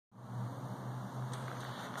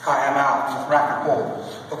Hi, I'm Al with Rack and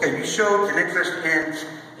Pull. Okay, you showed an interest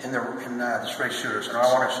in the straight shooters, and I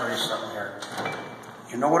want to show you something here.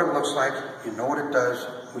 You know what it looks like. You know what it does.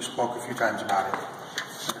 We spoke a few times about it.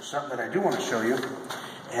 There's something that I do want to show you,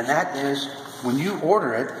 and that is when you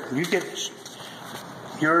order it, you get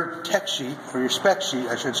your tech sheet, or your spec sheet,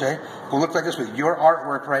 I should say, will look like this with your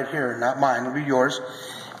artwork right here, not mine. It'll be yours,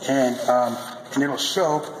 and it'll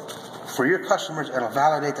show. For your customers, it'll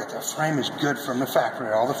validate that the frame is good from the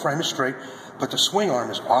factory. All the frame is straight, but the swing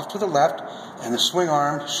arm is off to the left, and the swing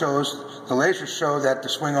arm shows, the lasers show that the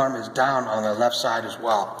swing arm is down on the left side as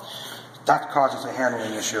well. That causes a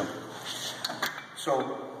handling issue.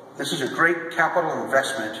 So this is a great capital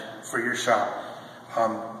investment for your shop.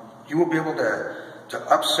 You will be able to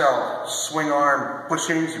upsell swing arm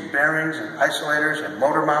bushings and bearings and isolators and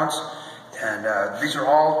motor mounts, and these are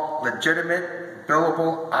all legitimate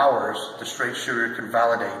billable hours the straight shooter can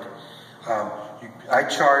validate. I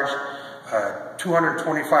charge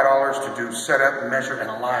 $225 to do setup, measure, and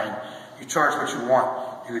align. You charge what you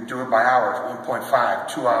want. You could do it by hours, 1.5,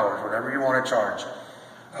 2 hours, whatever you want to charge.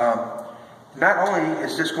 Not only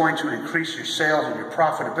is this going to increase your sales and your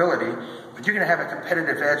profitability, but you're going to have a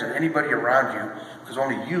competitive edge on anybody around you, because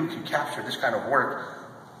only you can capture this kind of work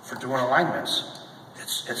for doing alignments.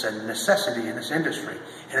 It's a necessity in this industry,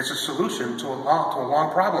 and it's a solution to a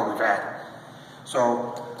long problem we've had.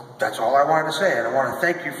 So that's all I wanted to say, and I want to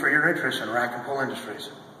thank you for your interest in Rack and Pull Industries.